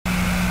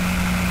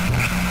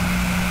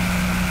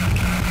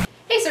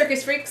Hey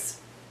circus freaks!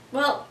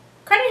 Well,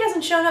 Cruddy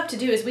hasn't shown up to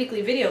do his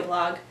weekly video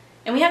blog,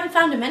 and we haven't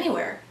found him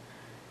anywhere.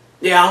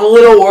 Yeah, I'm a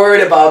little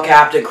worried about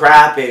Captain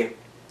Crappy.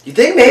 You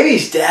think maybe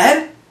he's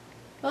dead?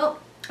 Well,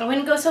 I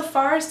wouldn't go so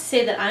far as to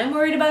say that I'm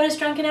worried about his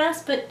drunken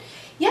ass, but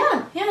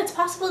yeah, it's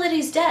possible that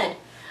he's dead.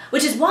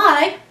 Which is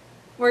why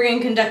we're going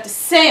to conduct a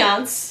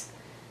seance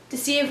to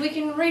see if we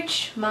can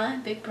reach my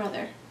big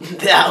brother.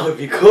 That would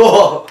be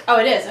cool. Oh,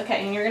 it is?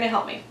 Okay, and you're going to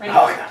help me. Ready?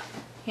 Okay.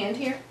 Hand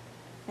here.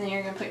 And then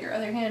you're going to put your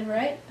other hand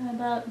right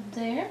about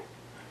there.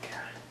 Okay.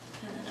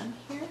 And then I'm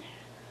here.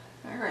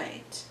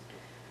 Alright.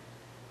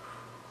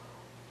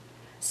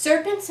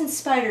 Serpents and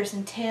spiders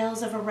and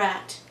tails of a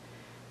rat.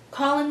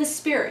 Call in the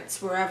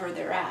spirits wherever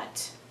they're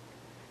at.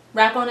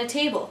 Rap on a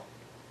table.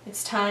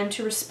 It's time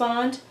to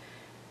respond.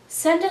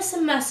 Send us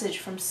a message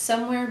from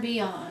somewhere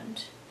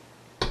beyond.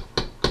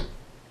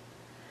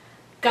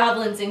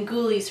 Goblins and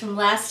ghoulies from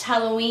last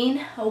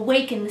Halloween,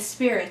 awaken the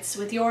spirits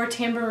with your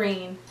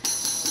tambourine.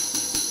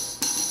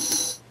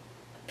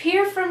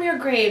 Appear from your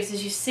graves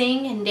as you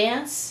sing and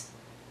dance.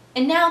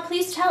 And now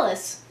please tell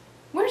us,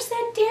 where's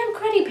that damn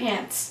Cruddy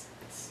Pants?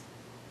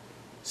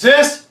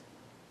 Sis?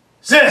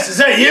 Sis, is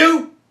that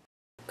you?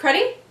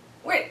 Cruddy?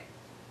 Where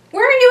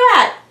are you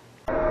at?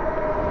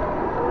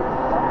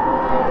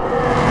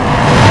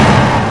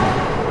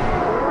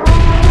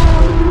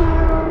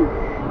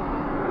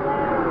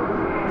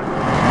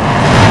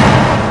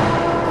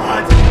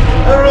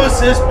 I don't know,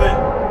 sis, but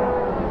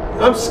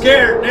I'm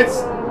scared. It's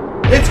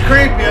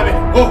creepy. I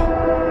mean, whoa,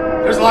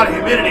 there's a lot of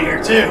humidity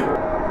here too.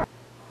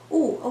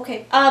 Ooh,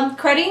 okay.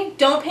 Cruddy,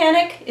 don't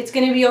panic. It's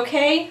gonna be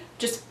okay.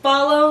 Just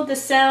follow the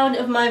sound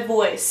of my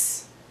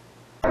voice.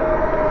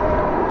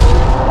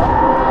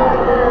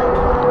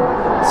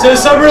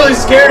 Sis, I'm really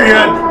scared here.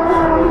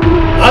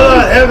 I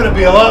thought heaven would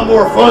be a lot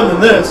more fun than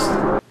this.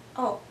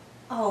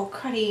 Oh,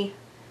 Cruddy.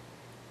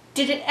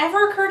 Did it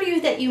ever occur to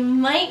you that you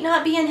might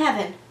not be in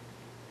heaven?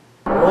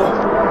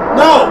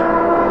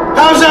 No!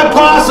 How's that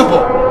possible?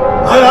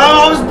 I've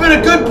always been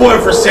a good boy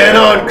for Santa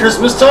on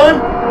Christmas time.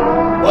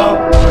 Well,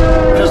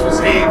 Christmas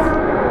Eve.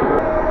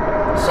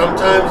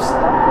 Sometimes,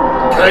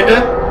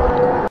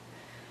 kinda.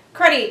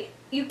 Cruddy,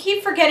 you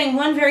keep forgetting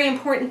one very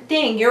important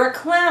thing. You're a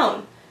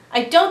clown.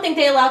 I don't think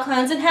they allow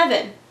clowns in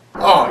heaven.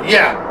 Oh,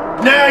 yeah.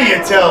 Now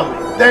you tell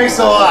me. Thanks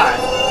a lot.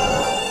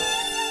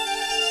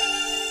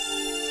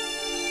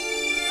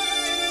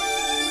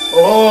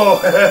 Oh,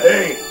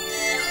 hey.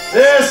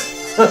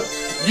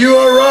 Sis, you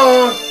are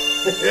wrong.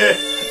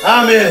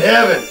 I'm in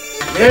heaven.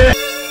 Yeah.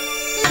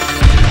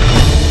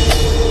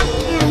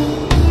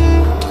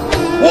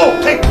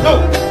 Whoa, hey,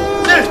 no.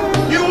 Sis,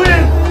 you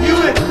win. You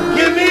win.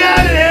 Get me out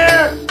of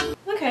here.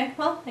 Okay,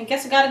 well, I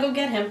guess I gotta go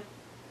get him.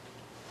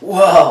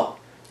 Whoa,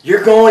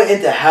 you're going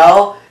into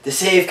hell to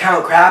save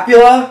Count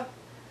Crapula?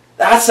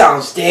 That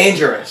sounds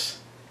dangerous.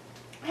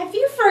 Have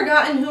you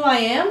forgotten who I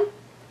am?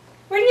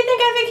 Where do you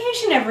think I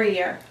vacation every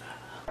year?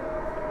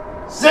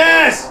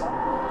 Sis,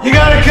 you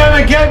gotta come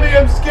and get me.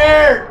 I'm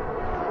scared.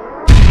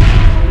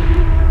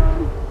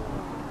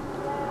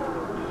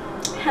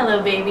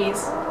 Hello,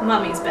 babies.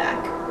 Mommy's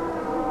back.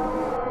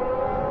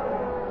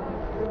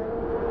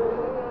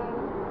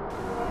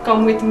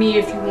 Come with me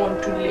if you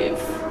want to live.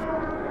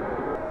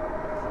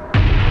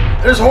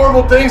 There's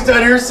horrible things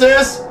down here,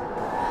 sis.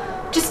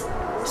 Just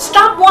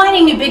stop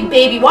whining, you big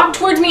baby. Walk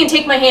towards me and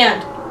take my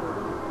hand.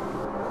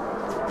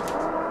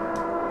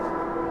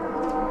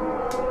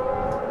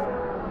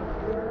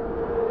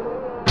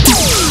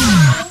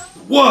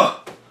 Whoa!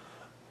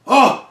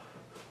 Oh!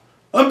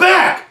 I'm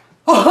back!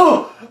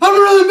 Oh! I'm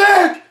really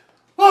back!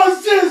 Oh,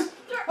 sis!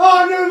 Oh,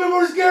 I've never been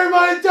more scared in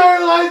my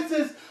entire life,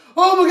 sis!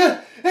 Oh my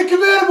god! Hey,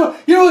 Cabana,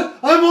 you know what?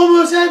 I'm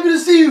almost happy to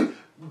see you,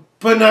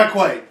 but not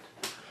quite.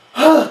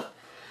 Well,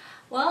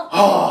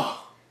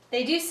 Oh!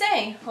 they do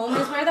say home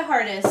is where the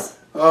heart is.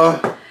 Oh,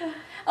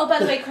 by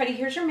the way, Cruddy,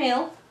 here's your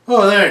mail.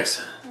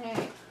 thanks.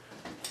 Alright.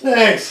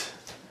 Thanks.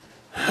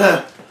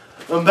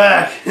 I'm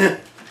back.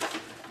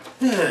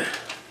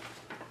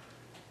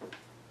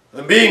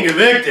 I'm being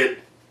evicted.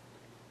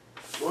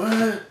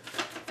 What?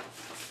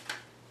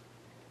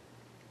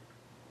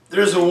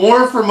 There's a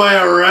warrant for my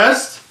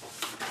arrest?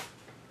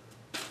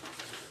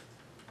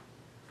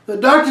 The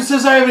doctor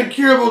says I have an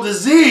incurable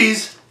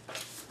disease.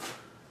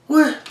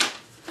 What?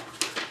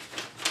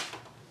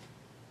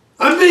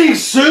 I'm being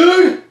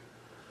sued?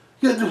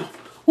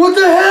 What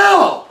the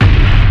hell?